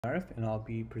Arif, and I'll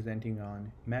be presenting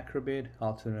on macrobid,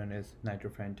 also known as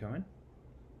nitrofurantoin.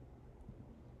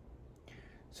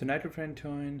 So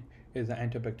nitrofurantoin is an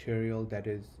antibacterial that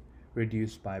is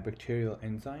reduced by a bacterial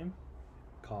enzyme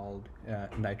called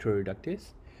nitroreductase.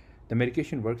 The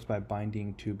medication works by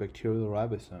binding to bacterial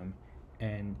ribosome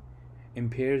and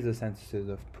impairs the synthesis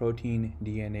of protein,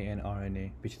 DNA, and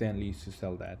RNA, which then leads to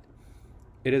cell death.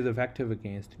 It is effective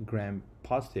against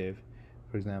gram-positive,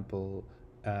 for example,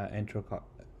 enterococci,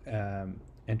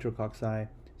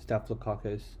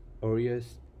 Staphylococcus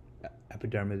aureus,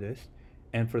 epidermidis,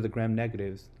 and for the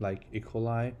gram-negatives like E.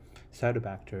 coli,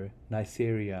 Cytobacter,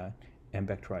 Neisseria, and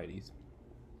Bacteroides.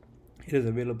 It is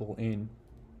available in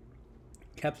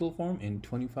capsule form in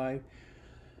 25,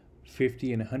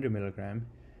 50, and 100 milligram,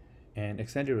 and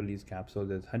extended release capsule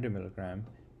that's 100 milligram,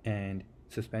 and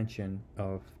suspension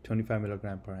of 25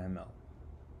 milligram per ml.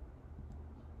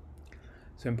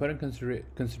 So important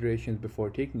considerations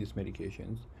before taking these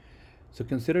medications. So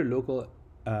consider local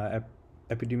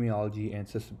epidemiology and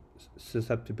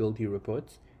susceptibility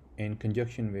reports in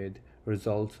conjunction with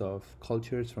results of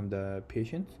cultures from the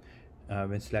patients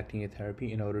when selecting a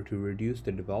therapy in order to reduce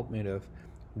the development of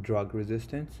drug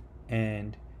resistance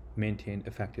and maintain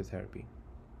effective therapy.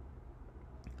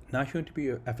 Not shown to be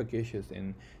efficacious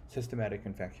in systematic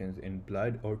infections in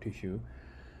blood or tissue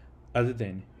other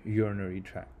than urinary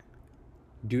tract.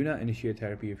 Do not initiate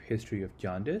therapy if history of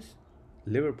jaundice,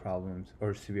 liver problems,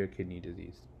 or severe kidney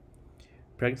disease.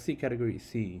 Pregnancy category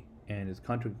C and is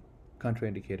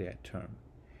contraindicated at term.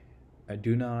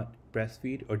 Do not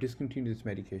breastfeed or discontinue this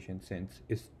medication since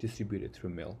it's distributed through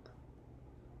milk.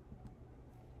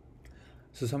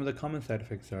 So some of the common side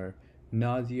effects are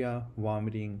nausea,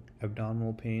 vomiting,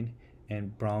 abdominal pain,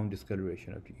 and brown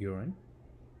discoloration of urine.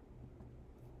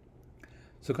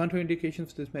 So contraindications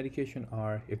for this medication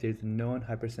are if there's known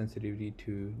hypersensitivity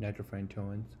to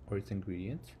nitrofurantoins or its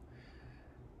ingredients,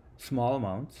 small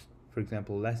amounts, for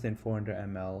example, less than 400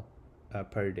 ml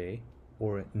per day,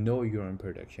 or no urine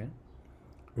production,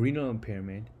 renal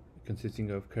impairment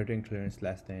consisting of creatinine clearance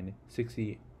less than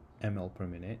 60 ml per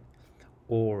minute,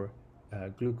 or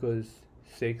glucose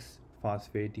 6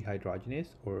 phosphate dehydrogenase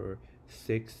or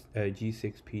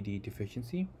G6PD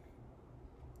deficiency,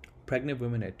 pregnant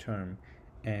women at term,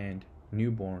 and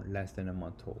newborn less than a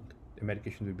month old. The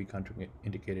medication will be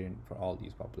contraindicated for all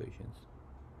these populations.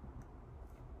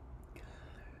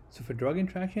 So for drug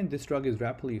interaction, this drug is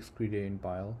rapidly excreted in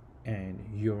bile and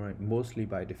urine, mostly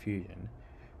by diffusion.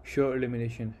 Short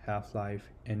elimination,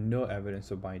 half-life, and no evidence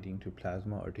of binding to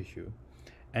plasma or tissue.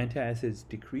 Antacids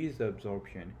decrease the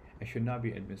absorption and should not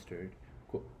be administered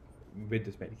with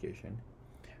this medication.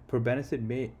 Probenecid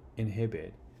may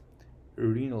inhibit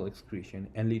renal excretion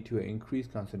and lead to an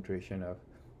increased concentration of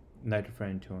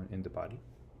nitrofurantoin in the body.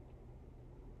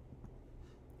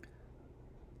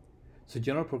 So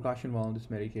general precaution while on this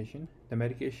medication. The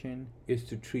medication is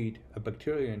to treat a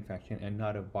bacterial infection and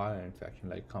not a viral infection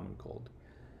like common cold.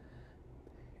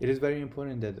 It is very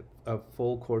important that a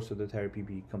full course of the therapy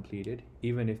be completed,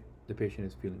 even if the patient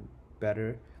is feeling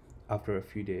better after a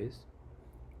few days.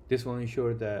 This will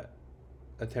ensure that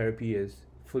a therapy is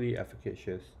fully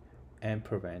efficacious and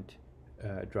prevent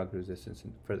drug resistance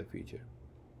for the future.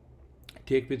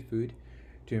 Take with food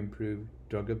to improve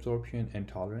drug absorption and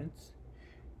tolerance.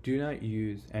 Do not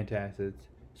use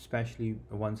antacids, especially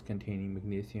ones containing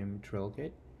magnesium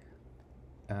triolate.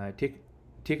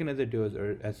 Take another dose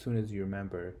or as soon as you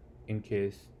remember in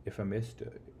case of a missed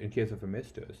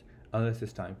dose, unless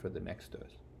it's time for the next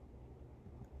dose.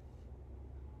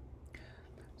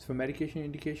 So for medication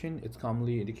indication, it's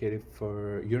commonly indicated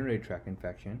for urinary tract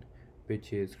infection,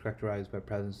 which is characterized by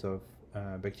presence of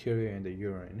bacteria in the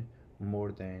urine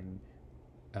more than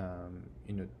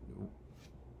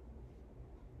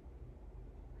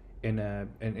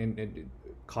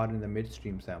caught in the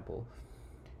midstream sample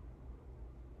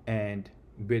and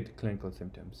with clinical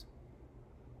symptoms.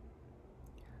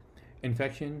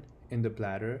 Infections in the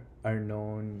bladder are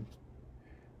known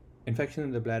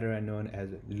as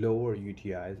lower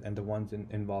UTIs, and the ones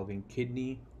involving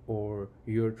kidney or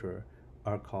ureter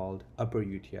are called upper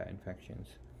UTI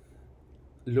infections.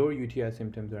 Lower UTI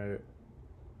symptoms are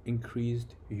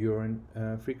increased urine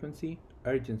frequency,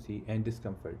 urgency, and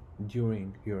discomfort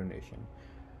during urination.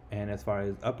 And as far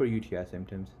as upper UTI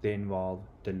symptoms, they involve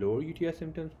the lower UTI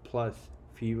symptoms plus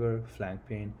fever, flank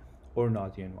pain, or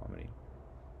nausea and vomiting.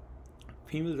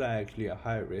 Females are actually a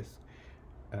higher risk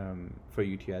for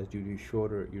UTIs due to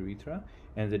shorter urethra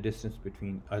and the distance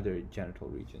between other genital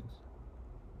regions.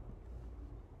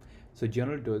 So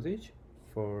general dosage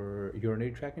for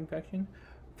urinary tract infection.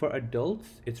 For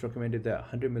adults, it's recommended that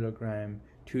 100 milligram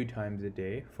 2 times a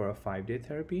day for a 5-day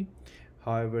therapy.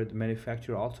 However, the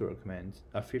manufacturer also recommends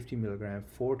a 50 milligram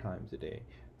 4 times a day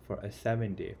for a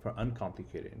 7-day for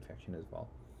uncomplicated infection as well.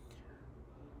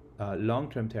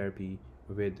 Long-term therapy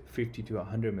with 50 to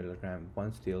 100 milligram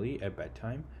once daily at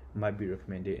bedtime might be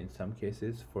recommended in some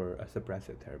cases for a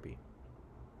suppressive therapy.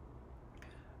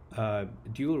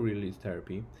 Dual release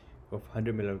therapy of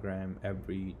 100 milligram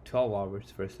every 12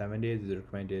 hours for 7 days is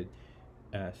recommended,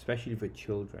 especially for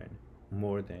children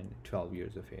more than 12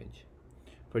 years of age.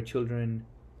 For children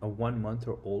 1 month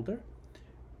or older,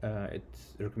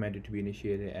 it's recommended to be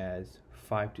initiated as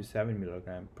 5 to 7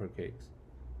 milligram per kg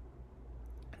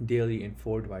daily in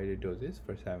 4 divided doses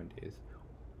for 7 days.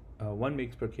 1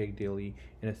 mg per kg daily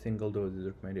in a single dose is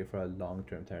recommended for a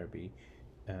long-term therapy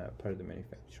per the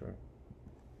manufacturer.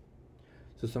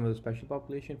 So some of the special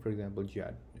population, for example,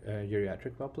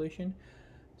 geriatric population.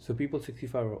 So people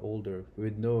 65 or older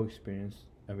with no experience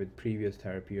with previous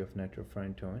therapy of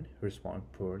nitrofurantoin respond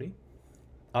poorly.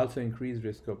 Also increased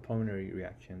risk of pulmonary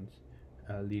reactions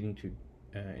leading to,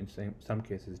 in some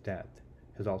cases, death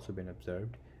has also been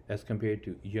observed as compared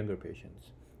to younger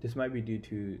patients. This might be due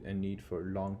to a need for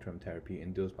long-term therapy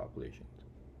in those populations,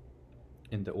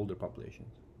 in the older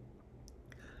populations.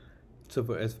 So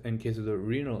in cases of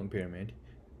renal impairment,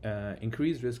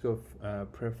 increased risk of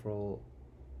peripheral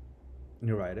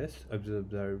neuritis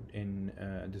observed in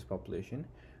this population.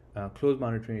 Close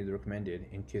monitoring is recommended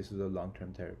in cases of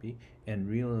long-term therapy, and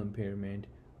renal impairment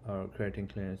or creatinine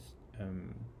clearance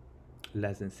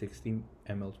less than 60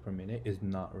 mL per minute is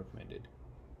not recommended.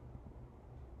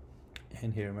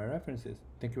 And here are my references.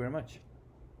 Thank you very much.